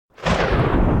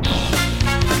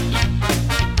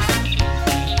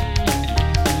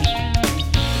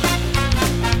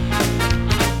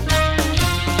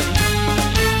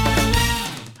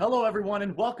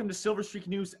everyone, and welcome to Silverstreak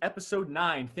News Episode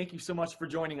 9. Thank you so much for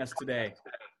joining us today.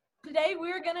 Today,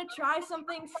 we're going to try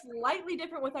something slightly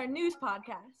different with our news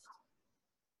podcast.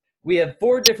 We have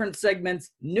 4 different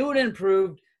segments, new and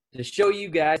improved, to show you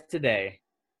guys today.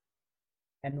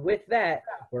 And with that,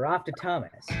 we're off to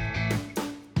Thomas.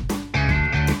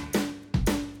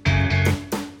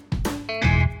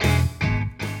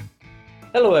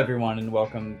 Hello, everyone, and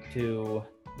welcome to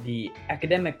the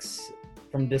Academics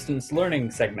from Distance Learning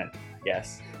segment, I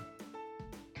guess.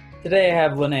 Today I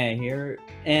have Lene here,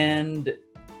 and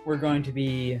we're going to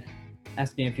be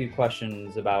asking a few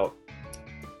questions about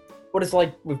what it's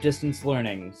like with distance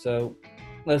learning. So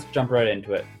let's jump right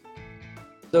into it.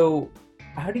 So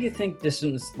how do you think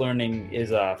distance learning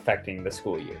is affecting the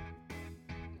school year?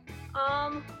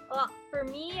 Well, for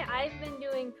me, I've been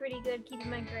doing pretty good keeping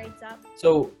my grades up.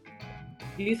 So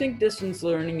do you think distance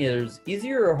learning is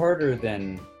easier or harder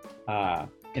than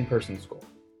in-person school?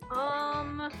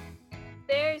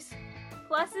 There's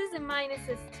pluses and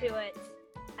minuses to it.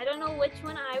 I don't know which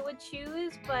one I would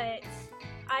choose, but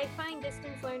I find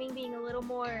distance learning being a little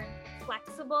more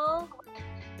flexible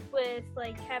with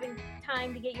like having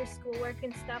time to get your schoolwork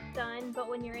and stuff done. But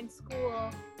when you're in school,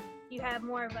 you have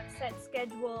more of a set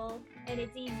schedule, and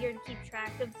it's easier to keep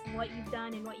track of what you've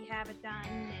done and what you haven't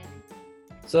done.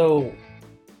 So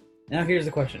now here's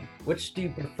the question. Which do you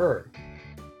prefer?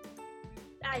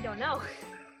 I don't know.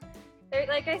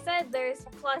 Like I said, there's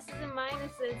pluses and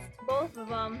minuses to both of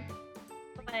them,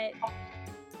 but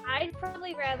I'd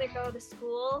probably rather go to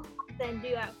school than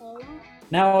do at home.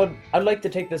 Now, I'd like to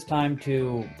take this time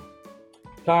to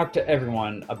talk to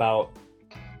everyone about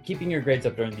keeping your grades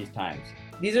up during these times.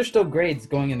 These are still grades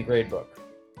going in the grade book.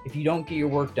 If you don't get your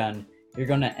work done, you're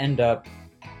going to end up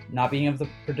not being able to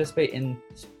participate in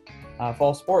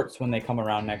fall sports when they come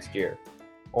around next year,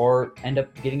 or end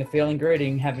up getting a failing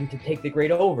grading, having to take the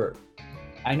grade over.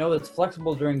 I know that's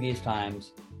flexible during these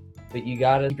times, but you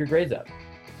gotta keep your grades up.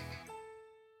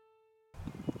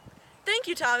 Thank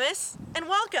you, Thomas, and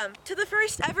welcome to the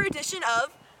first ever edition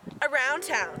of Around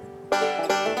Town.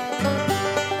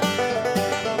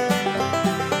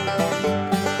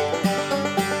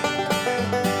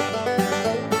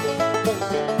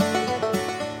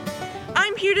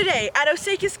 I'm here today at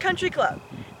Osakis Country Club.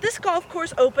 This golf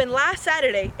course opened last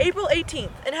Saturday, April 18th,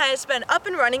 and has been up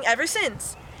and running ever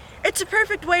since. It's a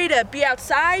perfect way to be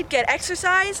outside, get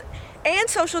exercise, and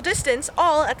social distance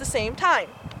all at the same time,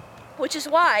 which is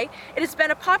why it has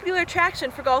been a popular attraction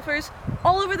for golfers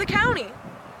all over the county.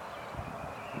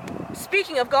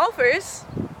 Speaking of golfers,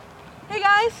 hey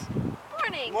guys.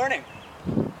 Morning. Morning.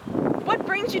 What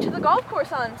brings you to the golf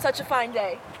course on such a fine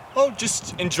day? Oh,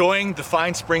 just enjoying the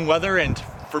fine spring weather and,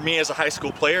 for me as a high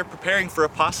school player, preparing for a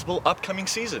possible upcoming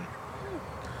season.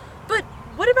 But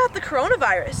what about the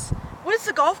coronavirus? What has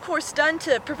the golf course done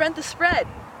to prevent the spread?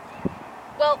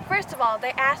 Well, first of all,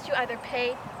 they asked you either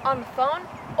pay on the phone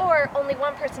or only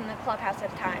one person in the clubhouse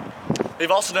at a time. They've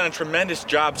also done a tremendous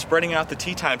job spreading out the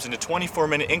tee times into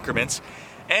 24-minute increments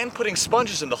and putting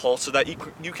sponges in the hole so that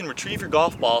you can retrieve your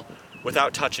golf ball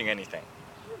without touching anything.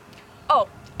 Oh,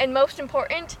 and most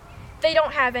important, they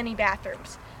don't have any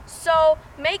bathrooms. So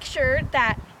make sure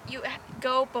that you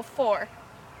go before.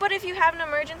 But if you have an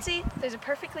emergency, there's a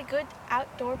perfectly good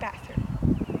outdoor bathroom.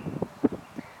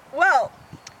 Well,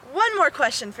 one more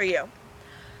question for you.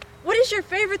 What is your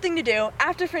favorite thing to do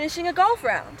after finishing a golf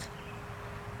round?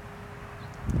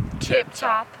 Tip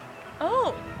top.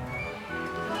 Oh,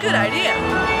 good idea.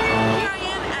 Here I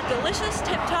am at delicious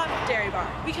Tip Top Dairy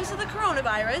Bar. Because of the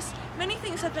coronavirus, many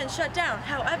things have been shut down.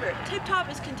 However, Tip Top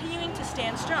is continuing to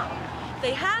stand strong.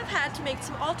 They have had to make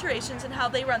some alterations in how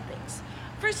they run things.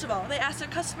 First of all, they ask their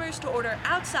customers to order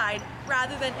outside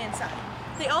rather than inside.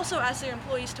 They also ask their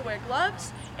employees to wear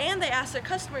gloves, and they ask their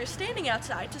customers standing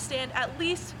outside to stand at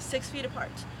least 6 feet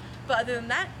apart. But other than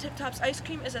that, Tip Top's ice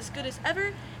cream is as good as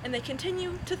ever, and they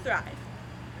continue to thrive.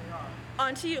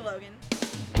 On to you, Logan.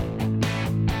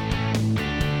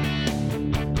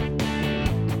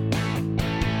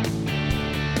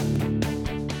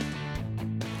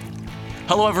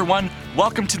 Hello everyone,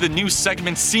 welcome to the new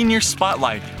segment Senior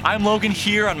Spotlight. I'm Logan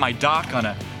here on my dock on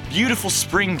a beautiful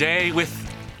spring day with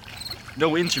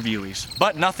no interviewees,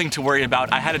 but nothing to worry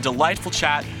about. I had a delightful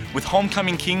chat with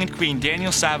homecoming king and queen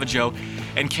Daniel Savageau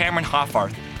and Cameron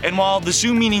Hoffarth. And while the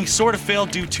Zoom meeting sort of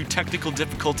failed due to technical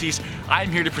difficulties,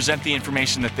 I'm here to present the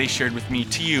information that they shared with me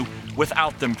to you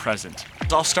without them present.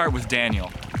 So I'll start with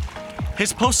Daniel.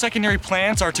 His post-secondary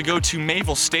plans are to go to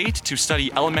Mayville State to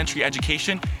study elementary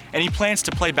education, and he plans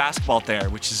to play basketball there,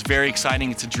 which is very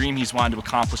exciting. It's a dream he's wanted to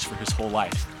accomplish for his whole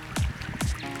life.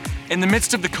 In the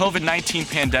midst of the COVID-19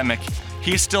 pandemic,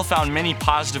 he has still found many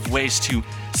positive ways to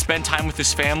spend time with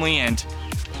his family and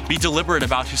be deliberate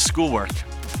about his schoolwork.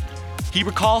 He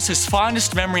recalls his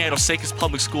fondest memory at Osakas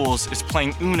Public Schools is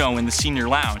playing Uno in the senior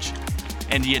lounge,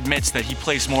 and he admits that he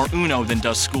plays more Uno than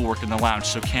does schoolwork in the lounge.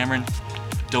 So Cameron,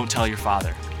 don't tell your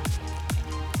father.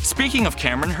 Speaking of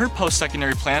Cameron, her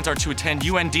post-secondary plans are to attend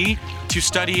UND to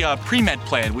study a pre-med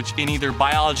plan, which in either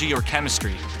biology or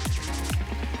chemistry.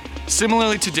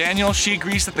 Similarly to Daniel, she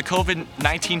agrees that the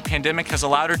COVID-19 pandemic has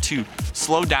allowed her to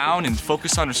slow down and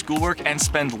focus on her schoolwork and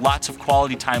spend lots of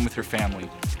quality time with her family.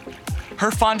 Her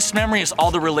fondest memory is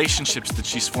all the relationships that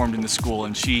she's formed in the school,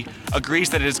 and she agrees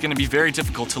that it is going to be very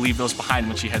difficult to leave those behind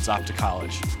when she heads off to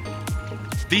college.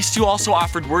 These two also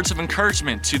offered words of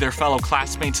encouragement to their fellow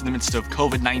classmates in the midst of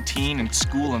COVID-19 and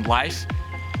school and life.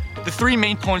 The three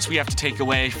main points we have to take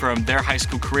away from their high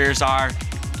school careers are: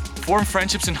 form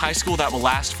friendships in high school that will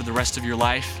last for the rest of your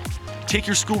life. Take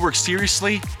your schoolwork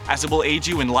seriously, as it will aid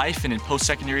you in life and in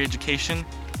post-secondary education.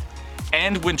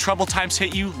 And when trouble times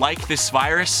hit you, like this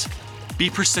virus, be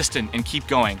persistent and keep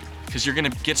going, because you're gonna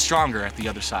get stronger at the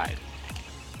other side.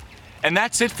 And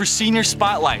that's it for Senior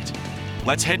Spotlight.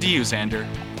 Let's head to you, Xander,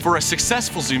 for a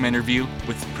successful Zoom interview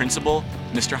with Principal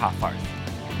Mr. Hoffarth.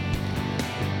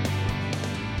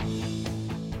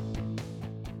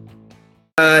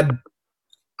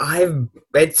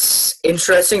 It's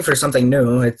interesting for something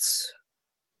new. It's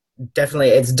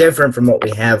different from what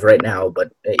we have right now,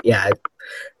 but yeah,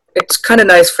 it's kind of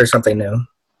nice for something new.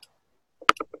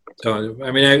 So,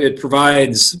 I mean, it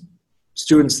provides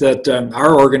students that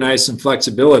are organized some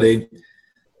flexibility.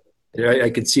 I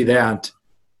could see that.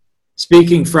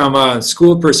 Speaking from a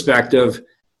school perspective,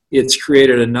 it's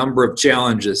created a number of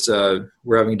challenges.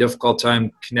 We're having a difficult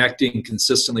time connecting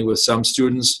consistently with some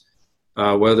students,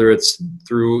 whether it's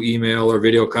through email or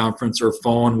video conference or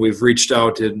phone. We've reached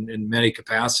out in many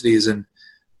capacities, and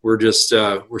we're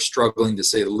struggling, to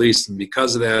say the least. And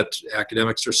because of that,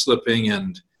 academics are slipping,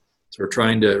 and so we're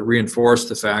trying to reinforce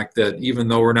the fact that even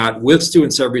though we're not with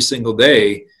students every single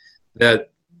day, that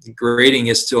grading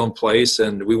is still in place,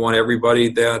 and we want everybody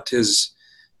that is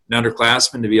an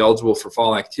underclassman to be eligible for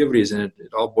fall activities, and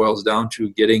it all boils down to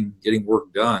getting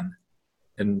work done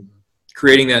and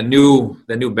creating that new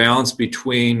balance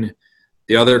between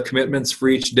the other commitments for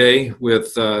each day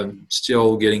with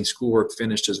still getting schoolwork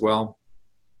finished as well.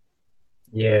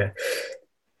 Yeah,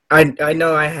 I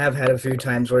know I have had a few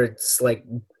times where it's like,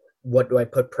 what do I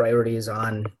put priorities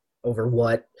on over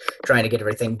what, trying to get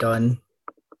everything done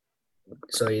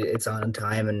so it's on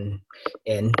time and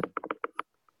in.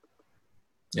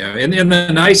 Yeah, and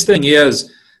the nice thing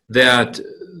is that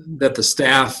the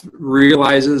staff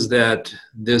realizes that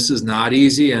this is not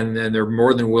easy, and they're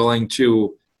more than willing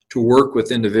to work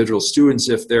with individual students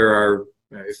if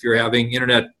you're having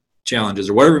internet challenges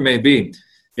or whatever it may be.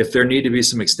 If there need to be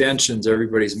some extensions,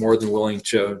 everybody's more than willing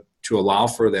to allow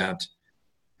for that,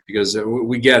 because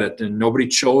we get it, and nobody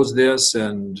chose this,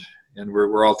 and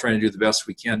we're all trying to do the best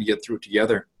we can to get through it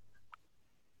together.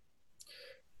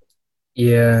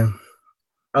 Yeah.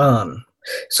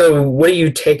 So what do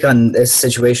you take on this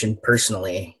situation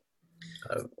personally?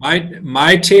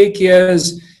 My take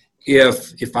is,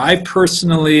 if I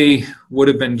personally would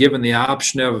have been given the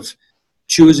option of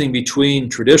choosing between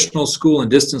traditional school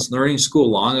and distance learning school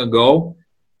long ago,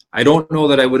 I don't know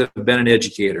that I would have been an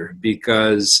educator,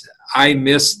 because I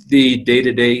missed the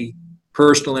day-to-day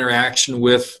personal interaction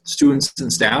with students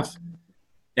and staff.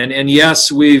 And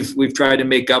yes, we've tried to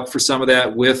make up for some of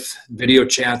that with video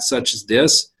chats such as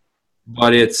this,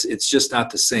 but it's just not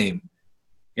the same.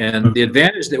 And the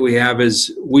advantage that we have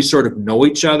is we sort of know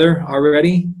each other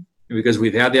already, because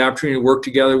we've had the opportunity to work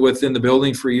together within the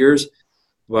building for years.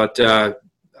 But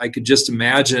I could just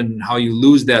imagine how you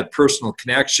lose that personal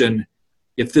connection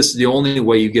if this is the only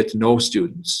way you get to know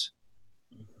students.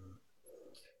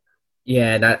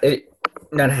 Yeah,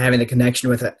 not having the connection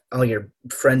with all your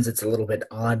friends, it's a little bit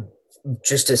odd.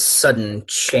 Just a sudden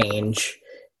change,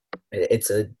 it's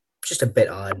just a bit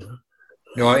odd.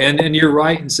 No, and you're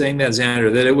right in saying that,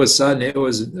 Xander, that it was sudden. It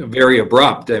was very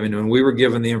abrupt. I mean, when we were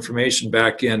given the information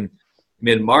back in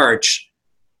mid-March,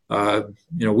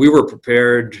 we were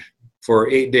prepared for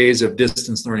 8 days of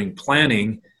distance learning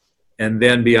planning, and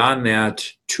then beyond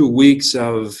that, 2 weeks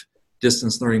of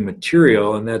distance learning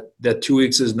material, and that 2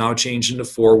 weeks is now changed into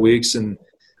 4 weeks, and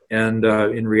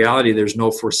in reality, there's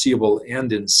no foreseeable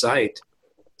end in sight.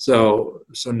 So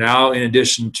now, in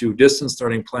addition to distance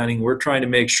learning planning, we're trying to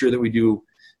make sure that we do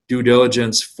due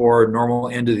diligence for normal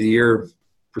end of the year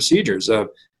procedures,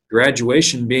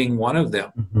 graduation being one of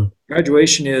them. Mm-hmm.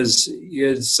 Graduation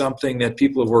is something that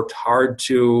people have worked hard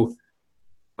to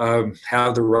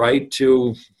have the right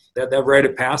to that rite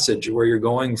of passage where you're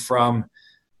going from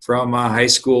high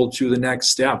school to the next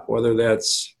step, whether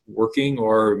that's working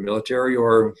or military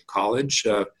or college.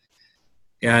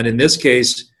 And in this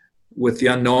case, with the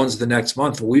unknowns the next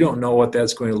month, we don't know what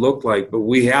that's going to look like, but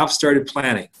we have started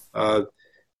planning.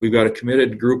 We've got a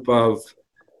committed group of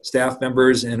staff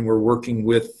members, and we're working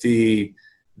with the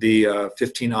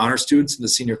 15 honor students in the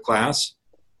senior class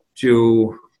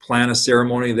to plan a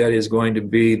ceremony that is going to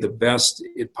be the best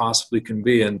it possibly can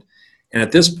be. And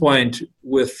at this point,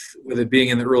 with it being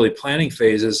in the early planning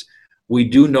phases, we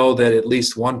do know that at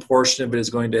least one portion of it is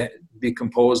going to be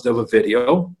composed of a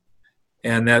video.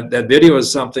 And that video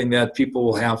is something that people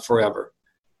will have forever.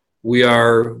 We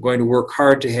are going to work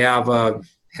hard to have an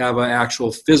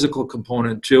actual physical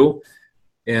component too.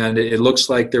 And it looks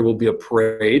like there will be a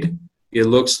parade. It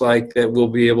looks like that we'll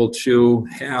be able to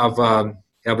have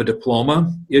a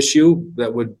diploma issue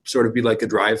that would sort of be like a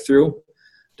drive-through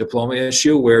diploma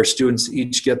issue where students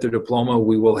each get their diploma.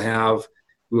 We will have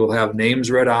names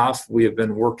read off. We have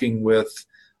been working with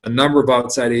a number of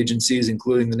outside agencies,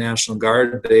 including the National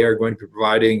Guard. They are going to be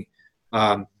providing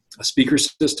a speaker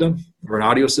system, or an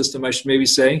audio system, I should maybe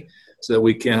say, so that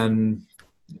we can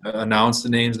announce the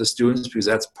names of the students, because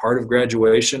that's part of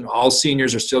graduation. All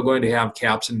seniors are still going to have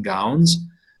caps and gowns.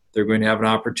 They're going to have an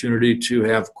opportunity to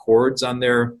have cords on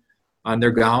their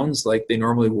gowns like they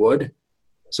normally would.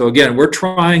 So again, we're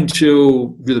trying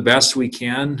to do the best we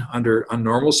can under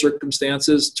normal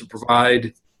circumstances to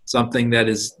provide something that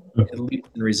is at least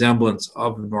in resemblance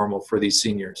of normal for these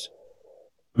seniors.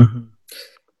 Mm-hmm.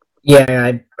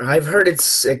 Yeah, I've heard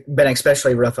it's been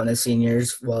especially rough on the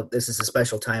seniors. Well, this is a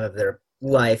special time of their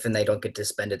life, and they don't get to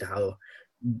spend it how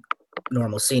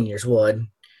normal seniors would,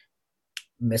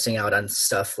 missing out on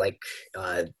stuff like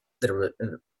the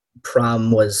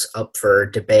prom was up for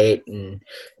debate, and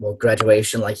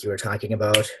graduation, like you were talking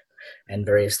about, and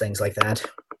various things like that.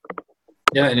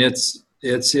 Yeah, and it's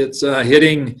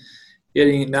hitting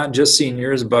not just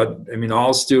seniors, but I mean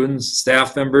all students,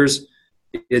 staff members.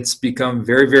 It's become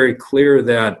very, very clear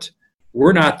that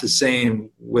we're not the same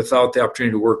without the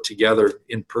opportunity to work together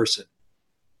in person.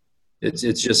 It's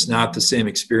just not the same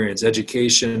experience.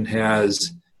 Education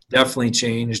has definitely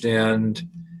changed, and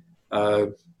I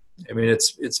mean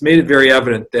it's made it very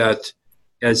evident that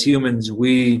as humans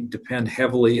we depend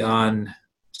heavily on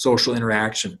social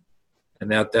interaction,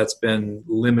 and that's been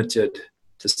limited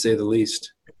to say the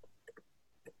least.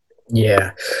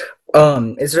 Yeah.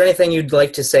 Is there anything you'd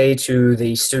like to say to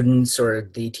the students or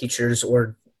the teachers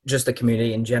or just the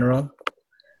community in general?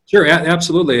 Sure,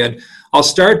 absolutely. And I'll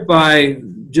start by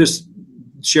just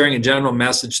sharing a general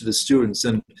message to the students,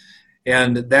 and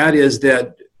that is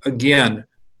that, again,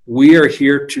 we are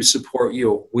here to support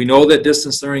you. We know that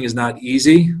distance learning is not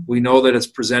easy. We know that it's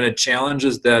presented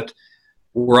challenges that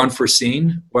were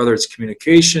unforeseen, whether it's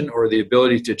communication or the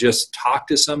ability to just talk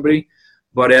to somebody.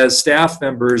 But as staff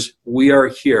members, we are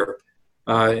here.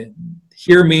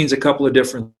 Here means a couple of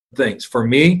different things. For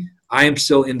me, I am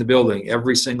still in the building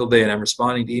every single day, and I'm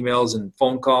responding to emails and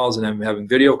phone calls, and I'm having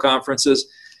video conferences.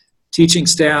 Teaching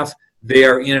staff, they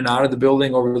are in and out of the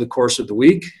building over the course of the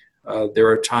week. There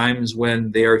are times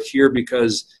when they are here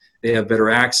because they have better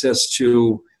access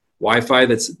to Wi-Fi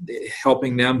that's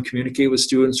helping them communicate with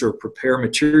students or prepare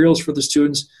materials for the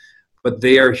students, but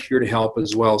they are here to help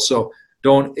as well. So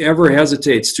don't ever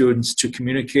hesitate, students, to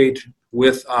communicate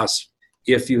with us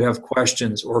if you have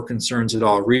questions or concerns at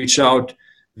all. Reach out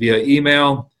via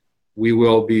email. We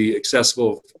will be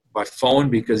accessible by phone,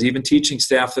 because even teaching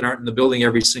staff that aren't in the building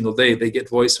every single day, they get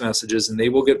voice messages and they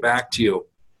will get back to you.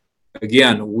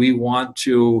 Again, we want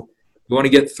to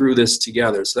get through this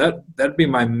together. So that'd be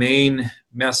my main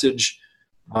message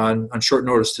on short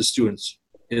notice to students,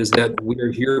 is that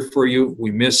we're here for you,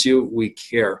 we miss you, we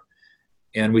care.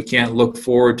 And we can't look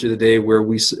forward to the day where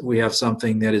we have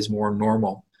something that is more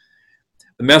normal.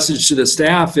 The message to the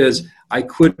staff is, I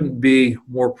couldn't be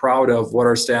more proud of what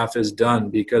our staff has done,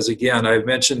 because again, I've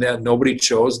mentioned that nobody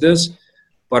chose this,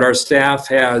 but our staff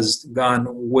has gone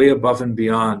way above and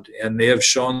beyond, and they have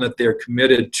shown that they're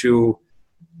committed to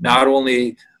not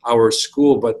only our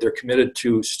school, but they're committed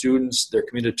to students, they're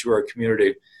committed to our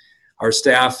community. Our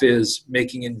staff is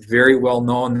making it very well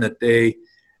known that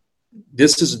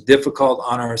this is difficult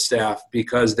on our staff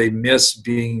because they miss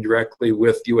being directly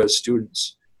with you as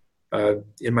students.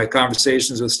 In my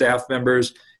conversations with staff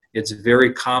members, it's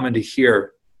very common to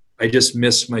hear, I just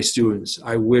miss my students.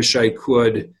 I wish I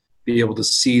could be able to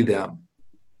see them.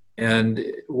 And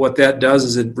what that does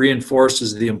is it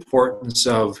reinforces the importance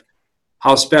of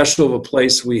how special of a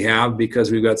place we have,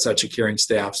 because we've got such a caring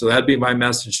staff. So that'd be my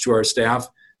message to our staff.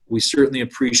 We certainly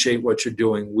appreciate what you're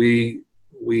doing. We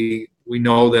we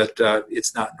know that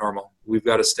it's not normal. We've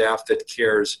got a staff that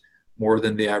cares more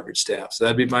than the average staff. So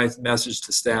that'd be my message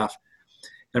to staff.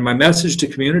 And my message to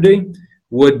community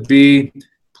would be,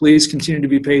 please continue to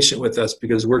be patient with us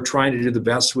because we're trying to do the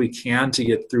best we can to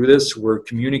get through this. We're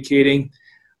communicating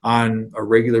on a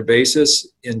regular basis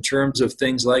in terms of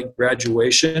things like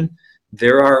graduation.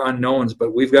 There are unknowns,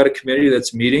 but we've got a committee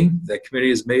that's meeting. That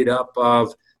committee is made up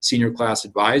of senior class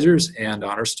advisors and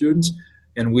honor students,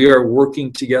 and we are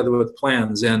working together with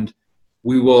plans. And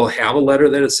we will have a letter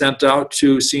that is sent out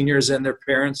to seniors and their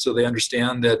parents so they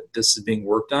understand that this is being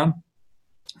worked on.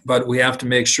 But we have to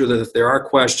make sure that if there are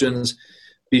questions,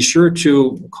 be sure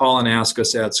to call and ask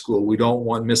us at school. We don't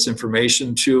want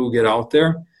misinformation to get out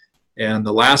there. And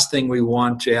the last thing we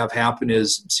want to have happen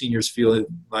is seniors feel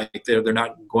like they're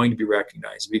not going to be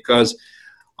recognized. Because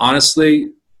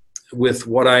honestly, with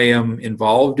what I am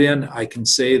involved in, I can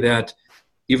say that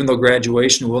even though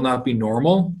graduation will not be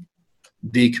normal,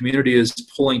 the community is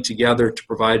pulling together to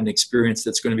provide an experience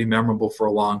that's going to be memorable for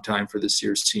a long time for this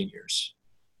year's seniors.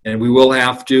 And we will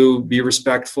have to be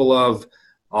respectful of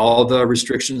all the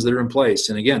restrictions that are in place.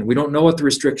 And again, we don't know what the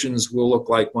restrictions will look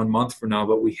like 1 month from now,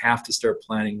 but we have to start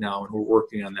planning now, and we're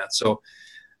working on that. So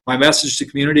my message to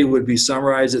community would be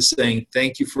summarized as saying,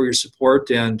 thank you for your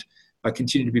support, and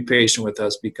continue to be patient with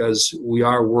us because we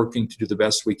are working to do the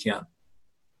best we can.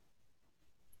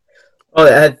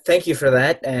 Well, thank you for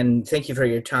that, and thank you for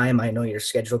your time. I know your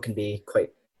schedule can be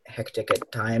quite hectic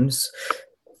at times.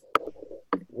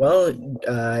 Well,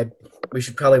 we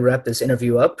should probably wrap this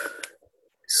interview up.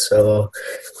 So,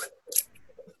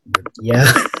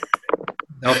 yeah.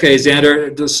 Okay,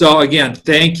 Xander. So again,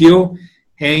 thank you.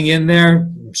 Hang in there.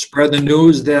 Spread the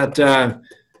news that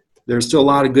there's still a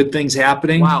lot of good things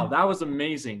happening. Wow, that was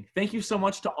amazing. Thank you so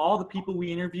much to all the people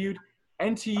we interviewed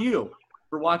and to you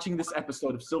for watching this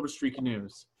episode of Silverstreak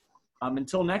News.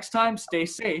 Until next time, stay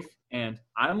safe. And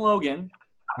I'm Logan.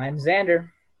 I'm Xander.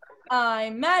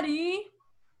 I'm Maddie.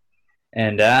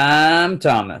 And I'm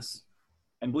Thomas.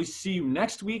 And we'll see you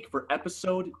next week for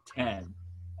episode 10.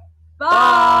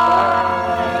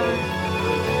 Bye.